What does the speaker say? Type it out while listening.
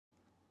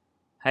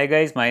Hi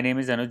guys, my name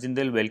is Anuj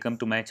Jindal. Welcome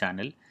to my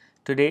channel.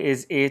 Today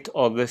is 8th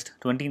August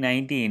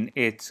 2019.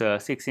 It's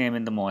 6 a.m.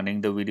 in the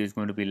morning. The video is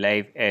going to be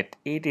live at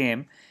 8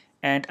 a.m.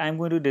 and I'm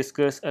going to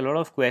discuss a lot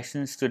of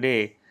questions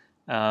today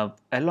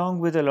along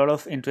with a lot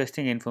of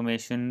interesting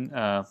information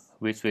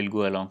which will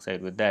go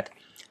alongside with that.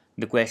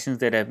 The questions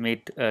that I've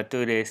made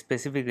today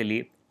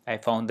specifically, I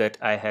found that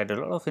I had a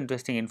lot of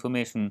interesting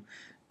information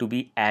to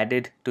be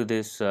added to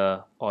this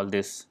all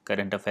this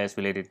current affairs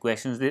related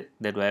questions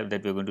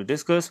that we're going to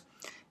discuss,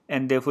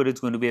 and therefore it's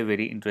going to be a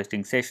very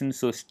interesting session.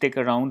 So stick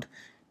around,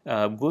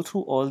 go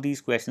through all these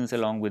questions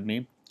along with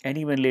me, and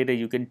even later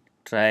you can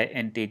try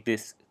and take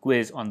this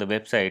quiz on the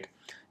website.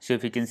 So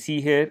if you can see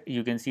here,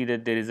 you can see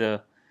that there is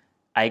a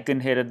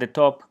icon here at the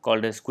top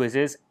called as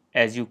quizzes.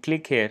 As you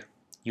click here,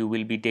 you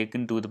will be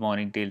taken to the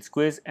Morning Tales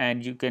quiz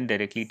and you can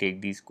directly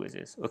take these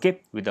quizzes,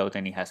 okay, without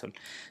any hassle.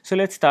 So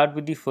let's start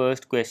with the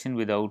first question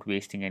without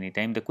wasting any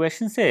time. The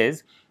question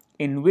says,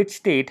 in which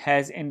state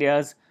has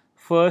India's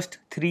first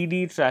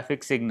 3D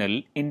traffic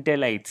signal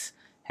Intelights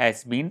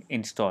has been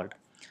installed?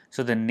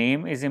 So the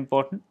name is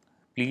important.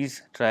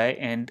 Please try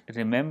and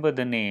remember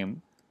the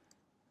name.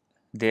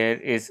 There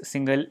is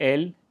single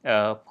L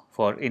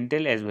for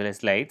Intel as well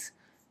as lights,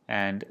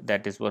 and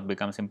that is what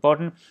becomes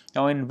important.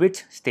 Now, in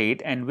which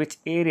state and which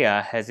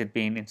area has it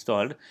been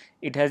installed?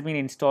 It has been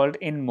installed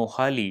in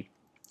Mohali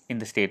in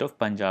the state of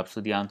Punjab.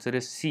 So the answer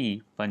is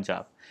C,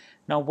 Punjab.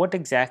 Now, what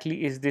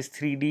exactly is this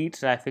 3D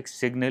traffic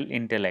signal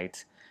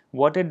Intelights?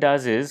 What it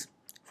does is,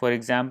 for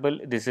example,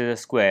 this is a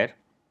square,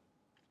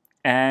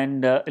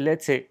 and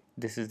let's say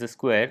this is the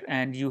square,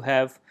 and you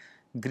have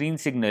green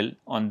signal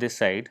on this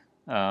side.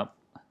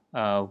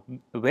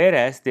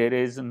 Whereas there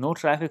is no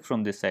traffic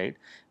from this side,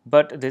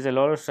 but there's a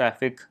lot of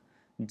traffic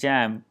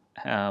jam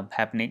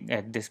happening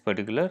at this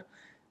particular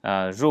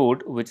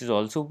road, which is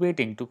also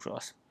waiting to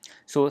cross.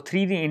 So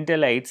 3D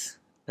Intelights,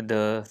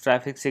 the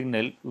traffic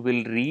signal,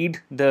 will read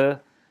the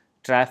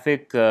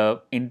traffic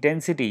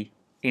intensity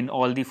in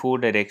all the four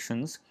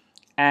directions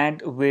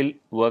and will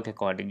work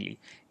accordingly.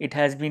 It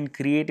has been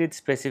created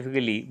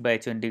specifically by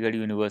Chandigarh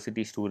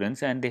University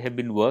students, and they have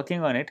been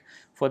working on it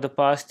for the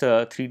past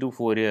 3 to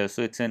 4 years.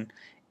 So it's an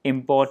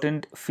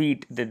important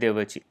feat that they have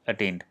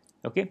attained.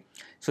 Okay,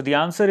 so the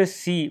answer is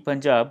C,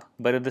 Punjab,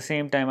 but at the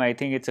same time I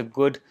think it's a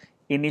good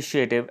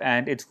initiative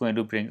and it's going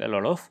to bring a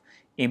lot of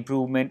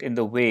improvement in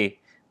the way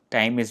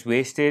time is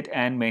wasted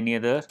and many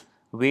other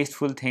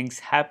wasteful things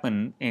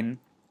happen in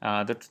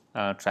the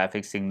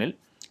traffic signal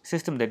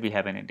system that we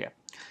have in India.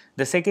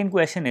 The second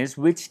question is,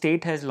 which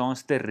state has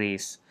launched the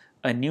RACE,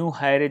 a new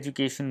higher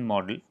education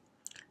model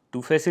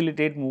to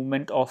facilitate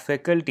movement of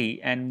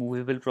faculty and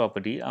movable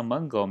property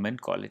among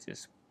government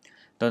colleges?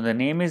 Now, the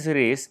name is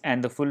RACE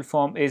and the full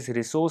form is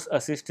Resource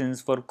Assistance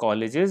for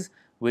Colleges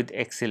with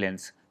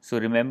Excellence. So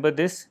remember,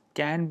 this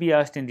can be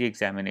asked in the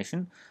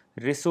examination.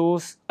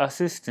 Resource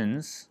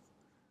assistance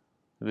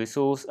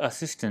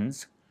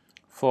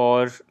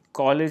for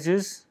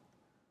colleges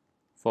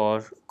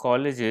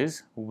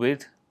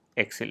with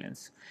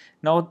excellence.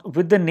 Now,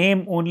 with the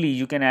name only,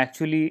 you can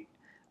actually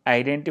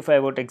identify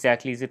what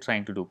exactly is it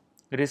trying to do.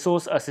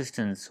 Resource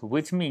assistance,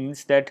 which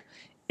means that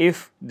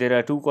if there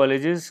are two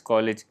colleges,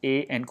 college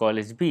A and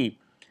college B,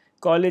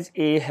 college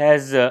A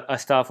has a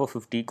staff of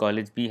 50,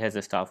 college B has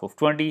a staff of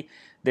 20.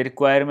 The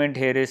requirement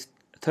here is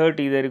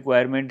 30, the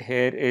requirement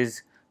here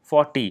is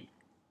 40.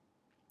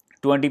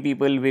 20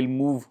 people will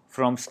move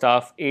from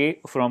staff A,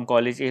 from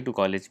college A to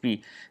college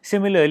B.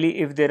 Similarly,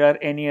 if there are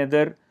any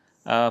other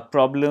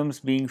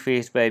problems being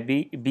faced by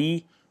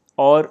B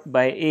or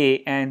by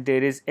A and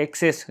there is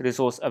excess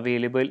resource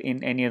available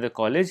in any other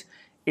college,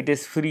 it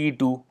is free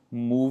to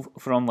move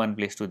from one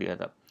place to the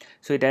other.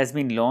 So it has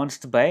been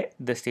launched by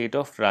the state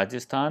of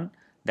Rajasthan.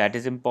 That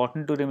is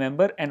important to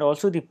remember, and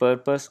also the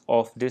purpose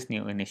of this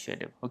new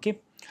initiative. Okay,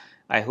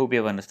 I hope you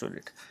have understood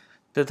it.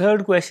 The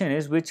third question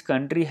is, which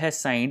country has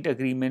signed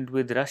agreement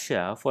with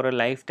Russia for a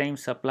lifetime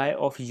supply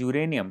of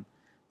uranium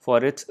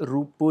for its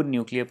Rupur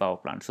nuclear power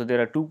plant? So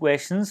there are two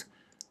questions.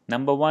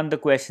 Number one, the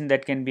question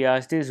that can be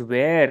asked is,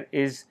 where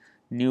is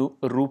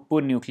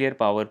Rupur nuclear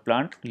power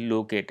plant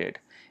located?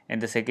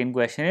 And the second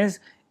question is,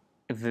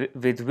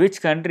 with which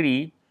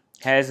country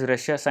has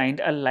Russia signed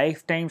a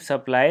lifetime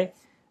supply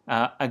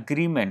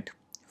agreement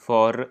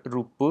for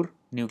Rupur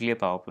nuclear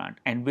power plant,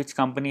 and which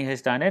company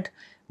has done it?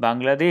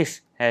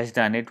 Bangladesh has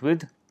done it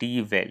with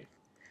T-Well.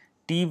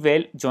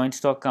 T-Well Joint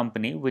Stock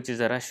Company, which is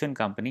a Russian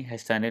company,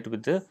 has done it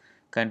with the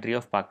country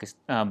of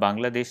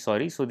Bangladesh.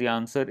 Sorry, so the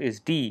answer is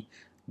D,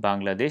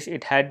 Bangladesh.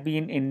 It had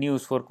been in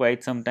news for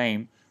quite some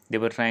time. They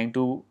were trying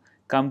to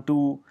come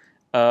to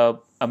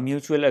a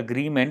mutual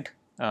agreement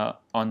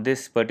on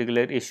this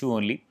particular issue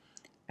only,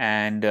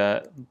 and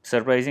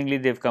surprisingly,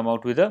 they've come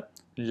out with a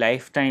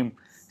lifetime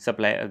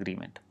supply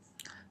agreement.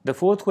 The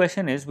fourth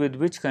question is, with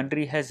which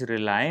country has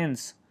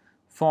Reliance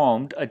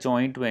formed a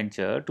joint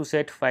venture to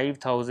set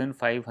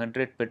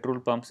 5,500 petrol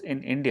pumps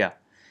in India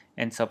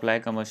and supply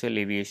commercial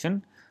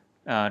aviation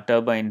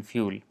turbine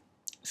fuel?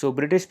 So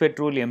British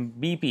Petroleum,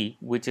 BP,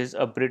 which is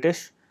a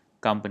British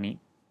company,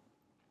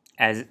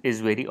 as is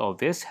very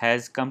obvious,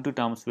 has come to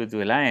terms with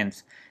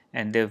Reliance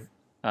and they've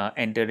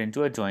entered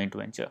into a joint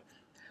venture.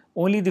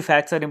 Only the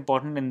facts are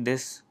important in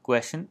this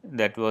question.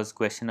 That was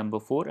question number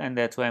 4, and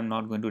that's why I'm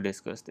not going to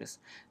discuss this.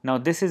 Now,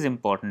 this is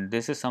important.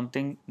 This is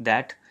something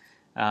that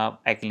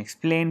I can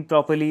explain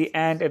properly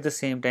and at the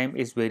same time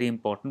is very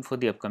important for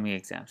the upcoming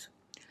exams.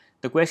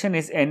 The question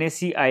is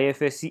NSE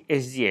IFSC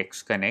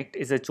SGX Connect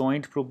is a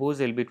joint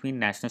proposal between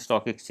National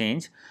Stock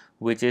Exchange,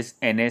 which is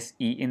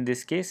NSE in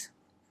this case.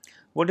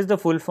 What is the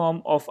full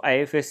form of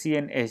IFSC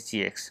and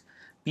SGX?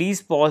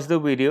 Please pause the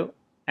video,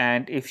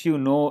 and if you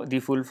know the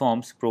full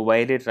forms,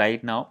 provide it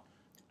right now.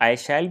 I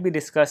shall be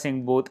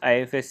discussing both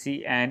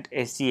IFSC and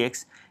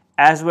SGX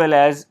as well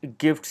as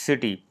Gift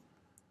City,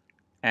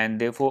 and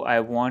therefore I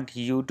want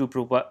you to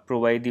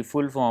provide the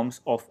full forms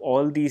of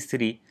all these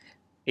three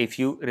if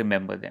you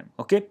remember them.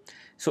 Okay,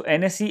 so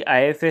NSE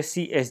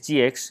IFSC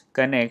SGX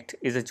Connect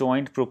is a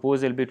joint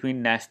proposal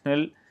between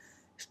National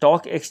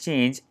Stock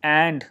Exchange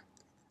and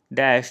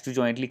Dash to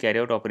jointly carry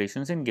out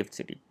operations in Gift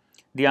City.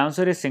 The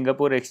answer is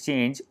Singapore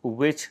Exchange,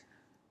 which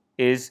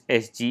is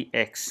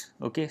SGX.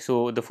 Okay,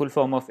 so the full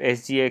form of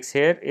SGX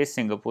here is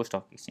Singapore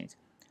Stock Exchange.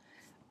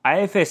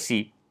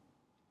 IFSC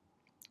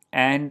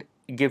and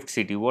Gift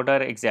City, what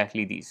are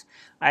exactly these?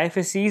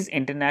 IFSC is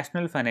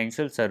International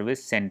Financial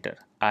Service Center.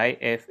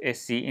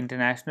 IFSC,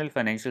 International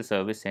Financial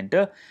Service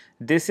Center.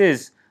 This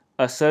is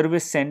a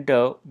service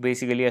center,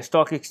 basically a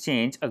stock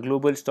exchange, a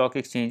global stock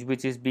exchange,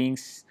 which is being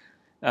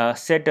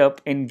set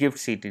up in Gift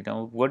City.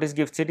 Now, what is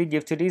Gift City?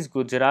 Gift City is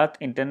Gujarat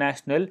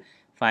International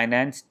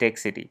Finance Tech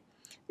City.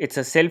 It's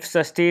a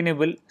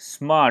self-sustainable,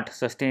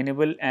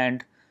 sustainable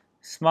and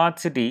smart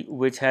city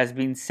which has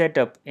been set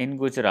up in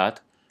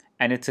Gujarat,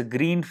 and it's a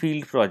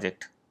greenfield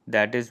project.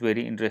 That is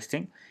very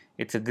interesting.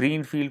 It's a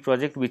greenfield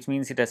project, which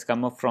means it has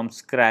come up from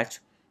scratch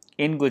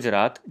in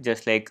Gujarat,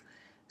 just like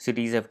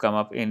cities have come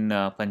up in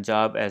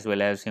Punjab as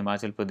well as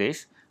Himachal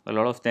Pradesh, a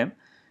lot of them.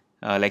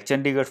 Like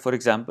Chandigarh, for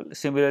example.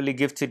 Similarly,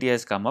 Gift City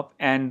has come up,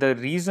 and the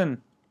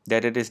reason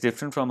that it is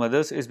different from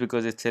others is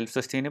because it's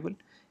self-sustainable,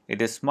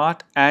 it is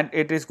smart, and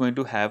it is going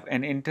to have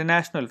an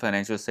international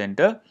financial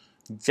center,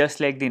 just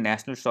like the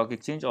National Stock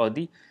Exchange or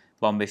the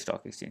Bombay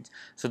Stock Exchange.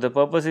 So, the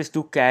purpose is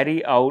to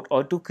carry out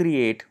or to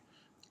create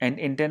an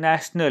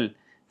international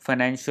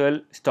financial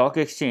stock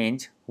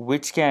exchange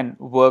which can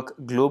work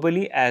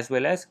globally as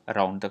well as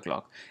around the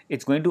clock.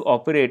 It's going to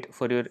operate,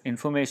 for your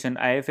information,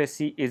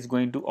 IFSC is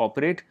going to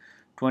operate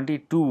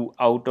 22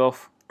 out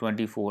of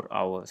 24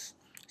 hours.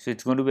 So,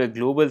 it's going to be a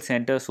global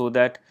center so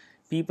that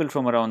people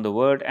from around the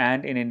world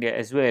and in India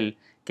as well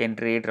can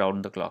trade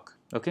round the clock.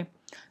 Okay.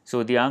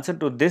 So, the answer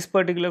to this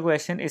particular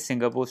question is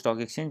Singapore Stock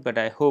Exchange, but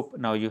I hope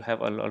now you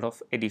have a lot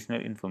of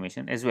additional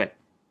information as well.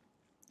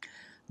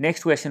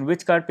 Next question,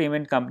 which card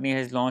payment company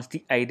has launched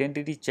the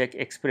Identity Check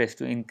Express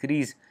to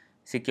increase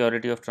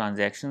security of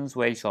transactions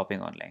while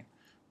shopping online?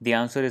 The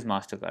answer is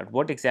MasterCard.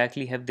 What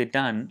exactly have they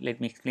done?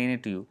 Let me explain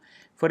it to you.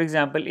 For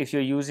example, if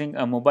you're using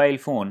a mobile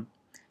phone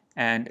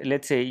and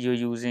let's say you're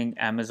using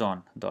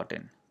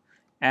Amazon.in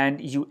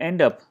and you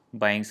end up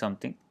buying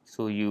something,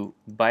 so you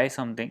buy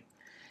something,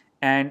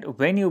 and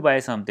when you buy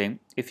something,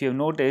 if you've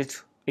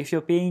noticed, if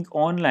you're paying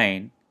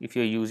online, if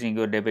you're using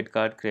your debit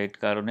card, credit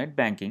card or net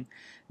banking,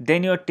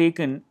 then you're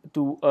taken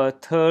to a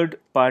third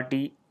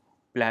party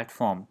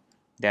platform,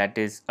 that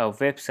is a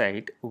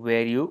website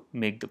where you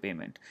make the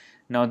payment.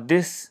 Now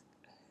this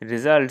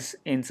results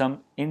in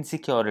some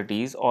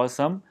insecurities or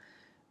some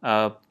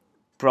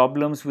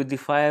problems with the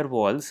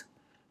firewalls,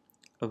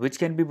 which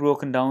can be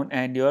broken down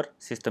and your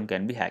system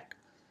can be hacked.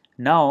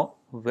 Now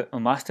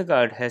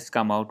MasterCard has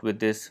come out with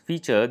this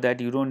feature that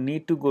you don't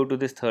need to go to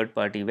this third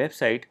party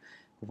website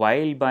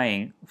while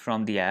buying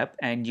from the app,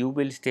 and you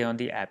will stay on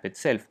the app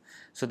itself.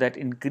 So that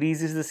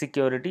increases the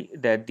security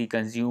that the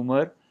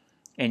consumer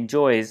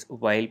enjoys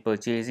while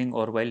purchasing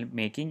or while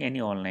making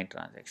any online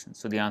transactions.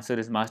 So the answer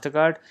is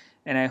MasterCard,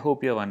 and I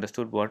hope you have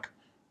understood what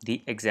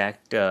the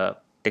exact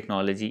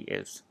technology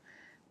is.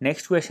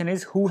 Next question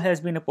is, who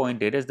has been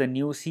appointed as the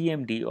new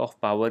CMD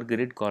of Power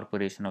Grid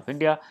Corporation of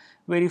India?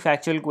 Very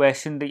factual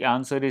question. The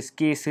answer is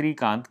K.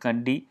 Srikant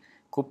Kandi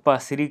Kuppa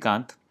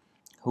Srikant,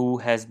 who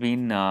has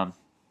been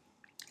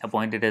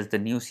appointed as the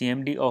new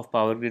CMD of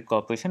Power Grid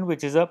Corporation,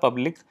 which is a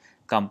public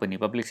company,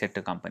 public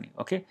sector company.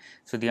 Okay,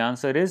 so the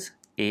answer is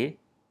A.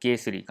 K.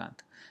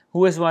 Srikant,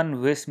 who has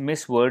won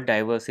Miss World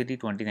Diversity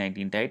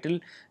 2019 title.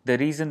 The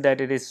reason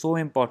that it is so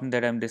important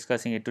that I am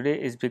discussing it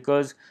today is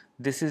because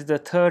this is the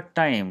third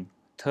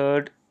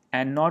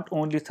and not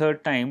only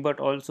third time but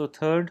also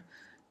third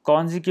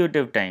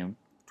consecutive time,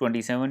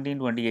 2017,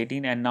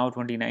 2018 and now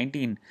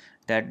 2019,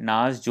 that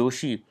Naz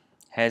Joshi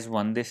has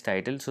won this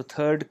title. So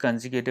third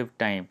consecutive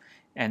time,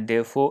 and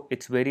therefore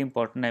it's very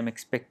important. I'm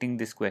expecting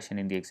this question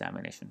in the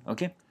examination.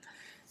 Okay,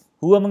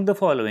 who among the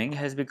following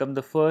has become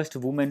the first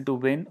woman to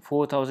win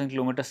 4,000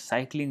 km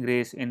cycling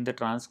race in the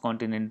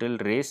Transcontinental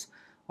Race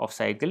of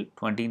Cycle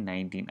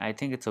 2019? I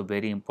think it's a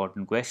very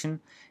important question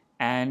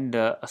and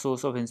a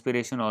source of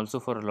inspiration also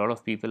for a lot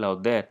of people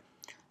out there.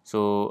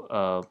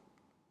 So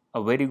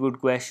a very good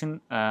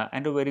question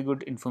and a very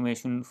good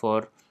information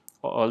for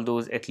all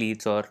those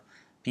athletes or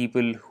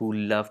people who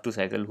love to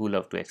cycle, who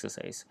love to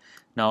exercise.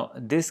 Now,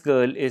 this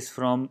girl is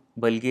from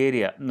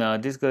Bulgaria. Now,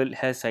 this girl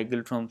has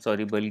cycled from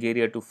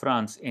Bulgaria to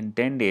France in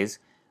 10 days,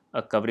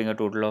 covering a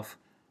total of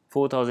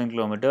 4,000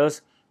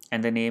 kilometers,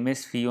 and the name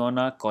is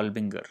Fiona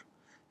Kolbinger.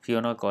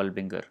 Fiona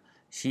Kolbinger.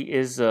 She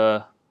is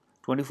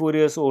 24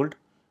 years old,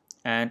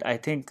 and I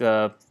think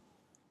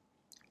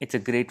it's a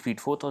great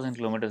feat. 4,000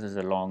 kilometers is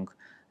a long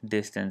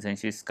distance, and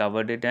she's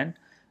covered it and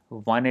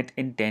won it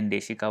in 10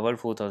 days. She covered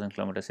 4,000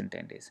 kilometers in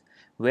 10 days.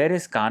 Where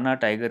is Kana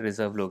Tiger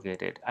Reserve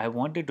located? I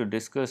wanted to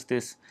discuss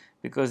this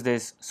because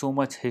there's so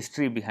much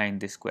history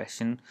behind this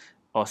question,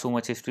 or so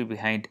much history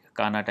behind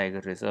Kana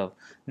Tiger Reserve.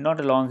 Not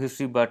a long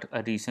history, but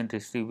a recent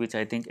history which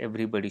I think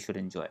everybody should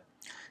enjoy.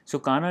 So,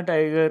 Kana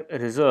Tiger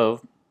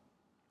Reserve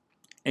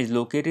is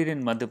located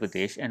in Madhya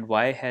Pradesh, and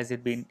why has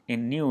it been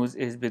in news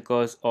is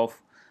because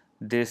of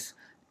this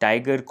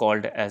tiger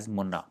called as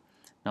Munna.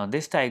 Now,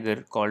 this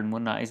tiger called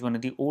Munna is one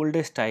of the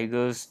oldest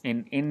tigers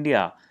in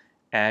India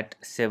at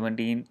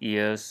 17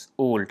 years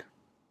old.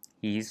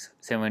 He's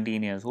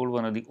 17 years old,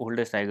 one of the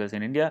oldest tigers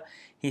in India.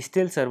 He's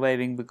still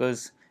surviving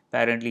because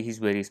apparently he's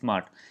very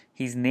smart.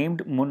 He's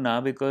named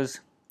Munna because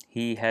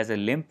he has a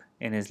limp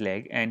in his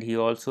leg, and he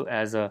also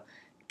has a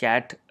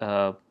cat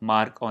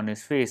mark on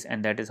his face,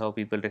 and that is how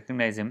people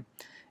recognize him.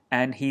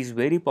 And he's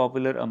very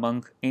popular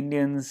among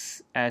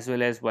Indians as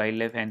well as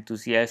wildlife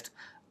enthusiasts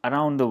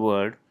around the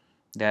world,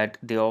 that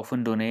they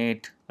often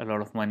donate a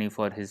lot of money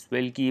for his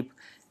well keep,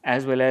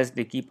 as well as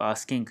they keep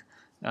asking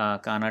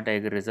Kana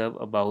Tiger Reserve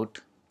about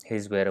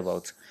his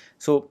whereabouts.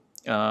 So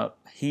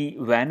he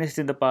vanished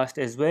in the past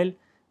as well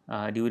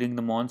during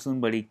the monsoon,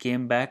 but he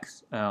came back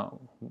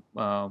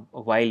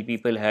while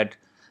people had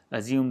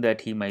assumed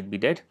that he might be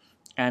dead,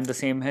 and the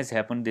same has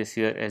happened this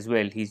year as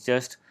well. He's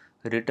just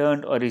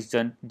returned, or he's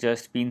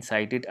just been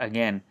sighted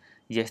again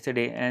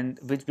yesterday, and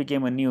which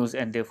became a news,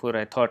 and therefore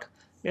I thought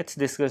let's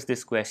discuss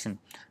this question.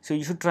 So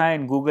you should try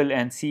and Google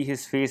and see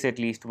his face at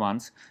least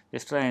once.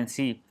 Just try and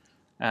see,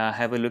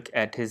 have a look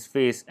at his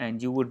face,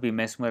 and you would be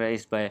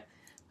mesmerized by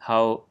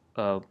how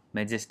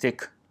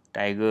majestic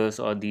tigers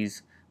or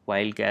these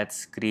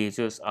wildcats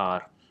creatures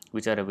are,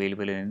 which are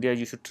available in India.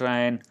 You should try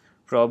and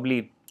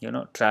probably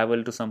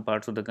travel to some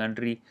parts of the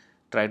country,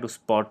 try to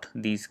spot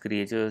these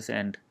creatures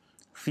and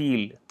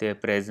feel their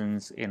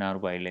presence in our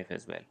wildlife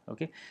as well.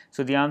 Okay,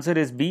 so the answer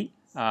is B.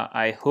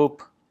 I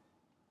hope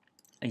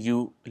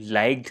you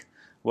liked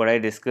what I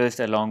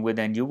discussed along with,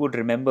 and you would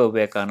remember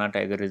where Kana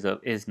Tiger Reserve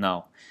is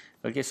now.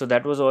 Okay, so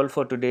that was all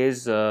for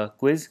today's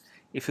quiz.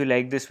 If you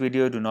like this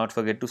video, do not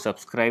forget to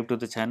subscribe to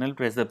the channel,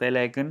 press the bell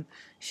icon,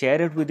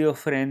 share it with your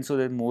friends so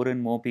that more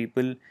and more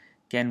people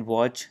can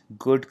watch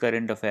good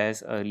current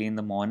affairs early in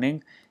the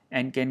morning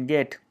and can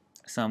get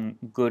some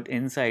good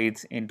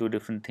insights into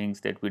different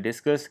things that we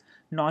discuss.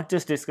 Not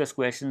just discuss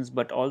questions,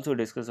 but also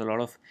discuss a lot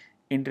of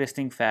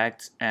interesting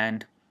facts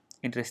and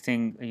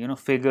interesting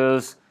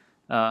figures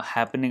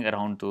happening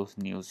around those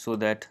news, so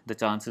that the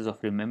chances of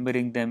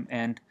remembering them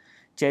and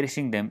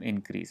cherishing them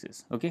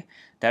increases. Okay,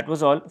 that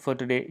was all for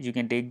today. You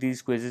can take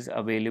these quizzes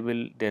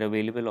available, they're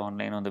available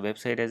online on the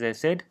website, as I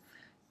said.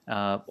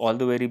 All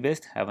the very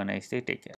best. Have a nice day. Take care.